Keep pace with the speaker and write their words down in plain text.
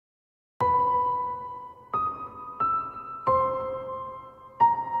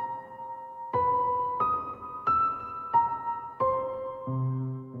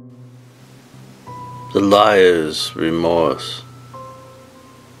The Liar's Remorse.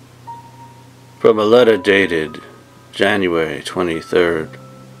 From a letter dated January 23rd,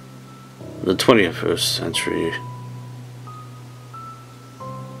 the 21st century.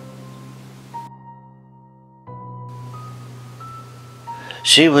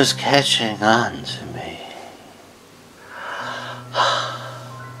 She was catching on to me.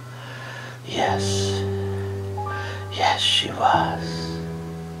 Yes, she was.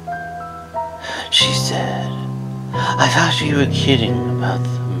 She said, "I thought you were kidding about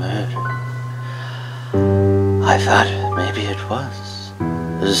the murder. I thought maybe it was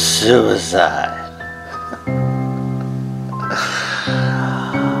suicide."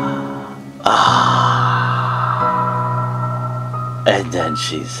 And then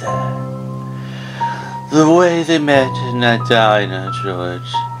she said, "The way they met in that diner,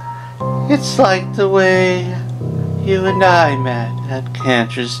 George, it's like the way you and I met at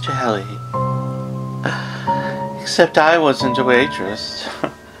Cantor's Jelly. Except I wasn't a waitress."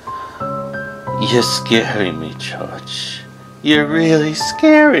 "You're scaring me, George. You're really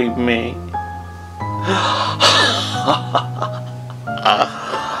scaring me."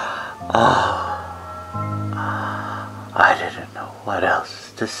 I didn't know what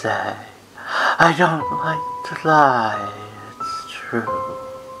else to say. I don't like to lie, it's true.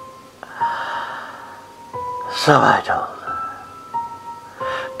 So I told her,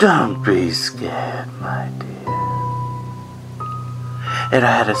 "Don't be scared, my dear." And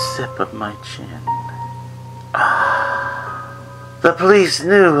I had a sip of my gin. The police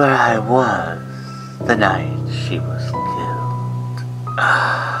knew where I was the night she was killed.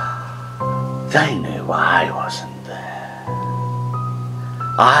 They knew I wasn't there.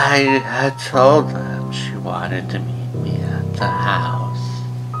 I had told them she wanted to meet me at the house,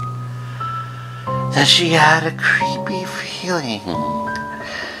 that she had a creepy feeling,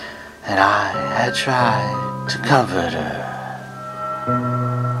 and I had tried to comfort her.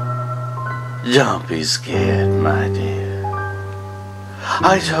 "Don't be scared, my dear."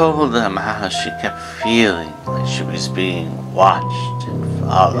 I told them how she kept feeling like she was being watched and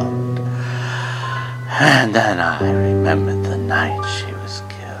followed. And then I remembered the night she was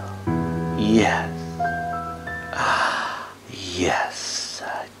killed. Yes,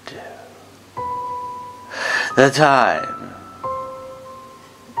 I do. The time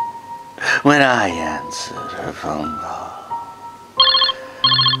when I answered her phone call.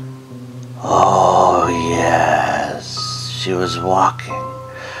 Oh yes, she was walking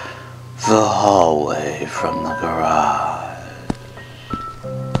the hallway from the garage.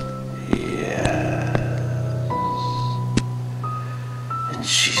 Yes. And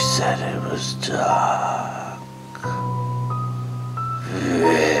she said it was dark.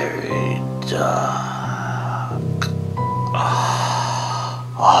 Very dark.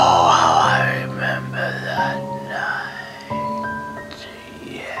 Oh, how I remember that night.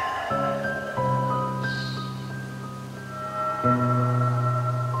 Yes.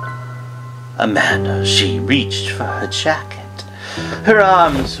 Amanda, she reached for her jacket. Her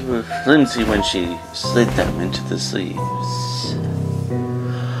arms were flimsy when she slid them into the sleeves.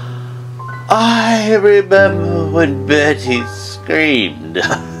 I remember when Betty screamed.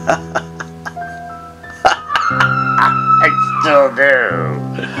 I still do.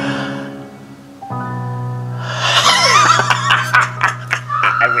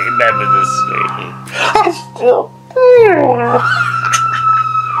 I remember the scream. I still do.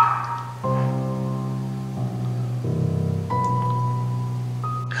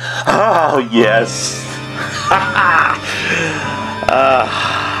 Oh, yes.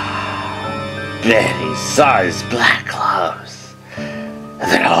 Betty saw his black gloves and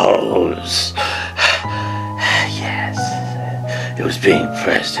then hose. Yes, it was being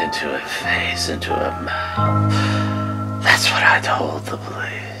pressed into her face, into her mouth. That's what I told the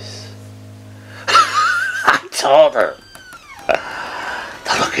police. I told her.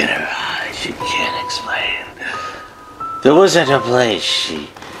 The look in her eyes, you can't explain. There wasn't a place she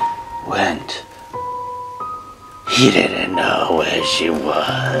went. He didn't know where she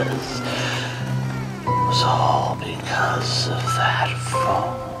was. It was all because of that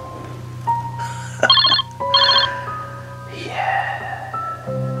phone. Yeah.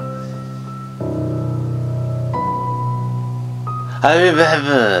 I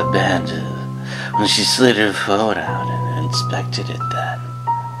remember Amanda when she slid her phone out and inspected it then.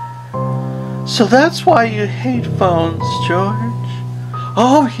 "So that's why you hate phones, George?"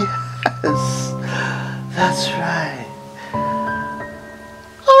 "Oh, yes, that's right.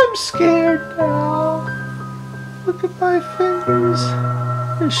 I'm scared now. Look at my fingers.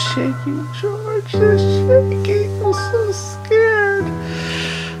 They're shaking, George. They're shaking. I'm so scared."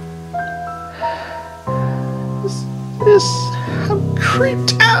 I'm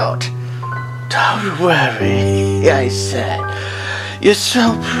creeped out. Don't worry, I said. You're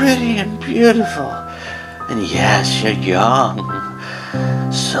so pretty and beautiful. And yes, you're young.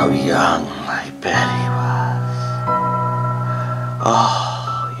 So young, like Betty was.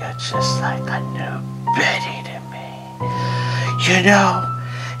 Oh, you're just like a new Betty to me. You know,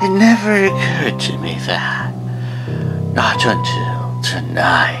 it never occurred to me that. Not until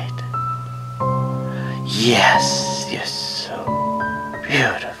tonight. Yes, you're so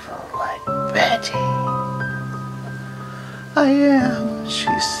beautiful like Betty. I am,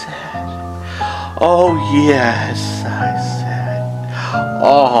 she said. Oh yes, I said.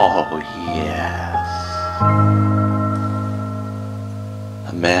 Oh yes.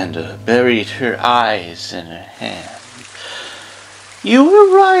 Amanda buried her eyes in her hand. You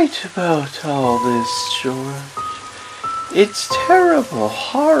were right about all this, George. It's terrible,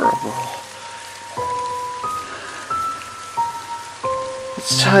 horrible.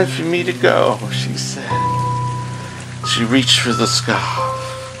 It's time for me to go, she said. She reached for the scarf.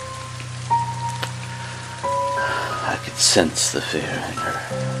 I could sense the fear in her.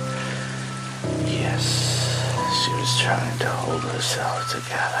 Yes, she was trying to hold herself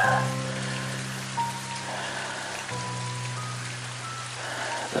together.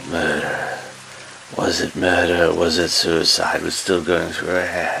 The murder. Was it murder or was it suicide was still going through her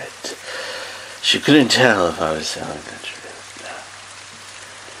head. She couldn't tell if I was telling the truth.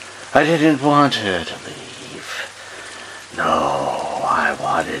 I didn't want her to leave. No, I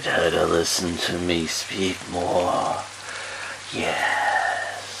wanted her to listen to me speak more.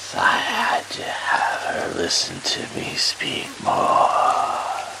 Yes, I had to have her listen to me speak more.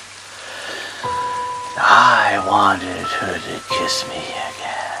 I wanted her to kiss me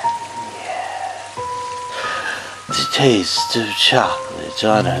again, yes. The taste of chocolate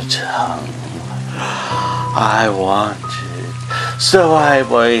on her tongue. I wanted. So I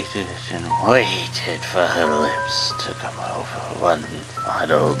waited and waited for her lips to come over one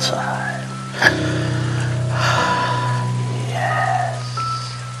final time. Yes.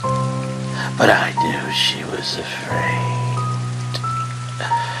 But I knew she was afraid.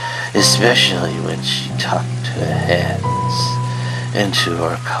 Especially when she tucked her hands into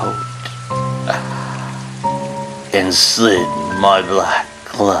her coat and slid my black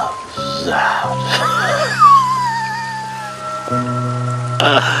gloves out.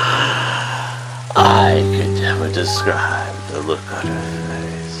 I could never describe the look on her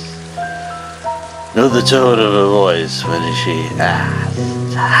face, nor the tone of her voice when she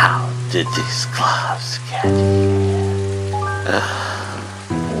asked, how did these gloves get here?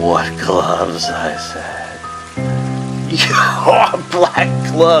 What gloves, I said. Your black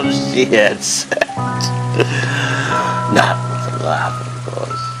gloves, she had said. Not with a laugh, of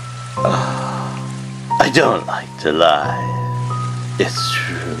course. I don't like to lie. It's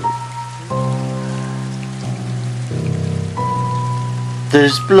true.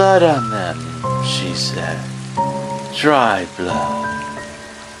 There's blood on them, she said. Dry blood.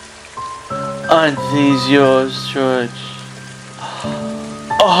 Aren't these yours, George?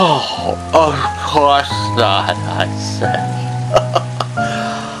 Oh, of course not, I said.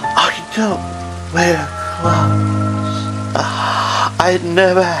 I don't wear clothes. I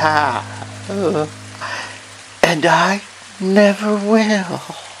never have. And I never will.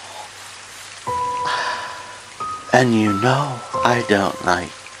 And you know I don't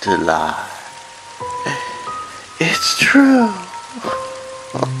like to lie. It's true.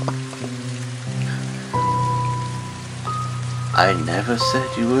 I never said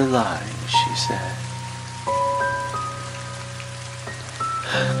you were lying, she said.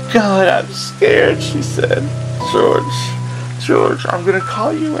 God, I'm scared, she said. George, I'm gonna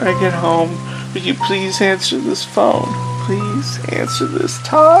call you when I get home. Will you please answer this phone? Please answer this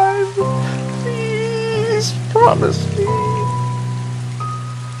time. Please promise me.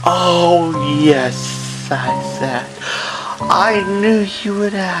 Oh, yes, I said. I knew you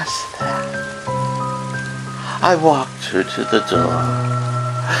would ask that. I walked her to the door.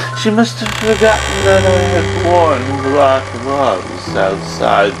 She must have forgotten that I had worn black gloves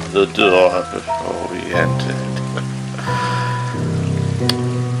outside the door before we entered.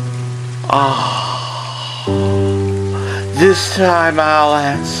 This time I'll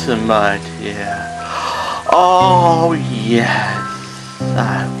answer, my dear. Oh, yes,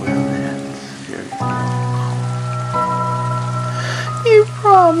 I will answer you. You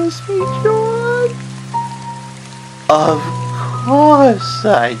promise me, George? Of course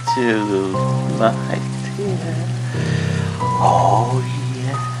I do, my dear. Oh,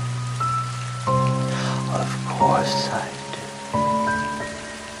 yes. Of course I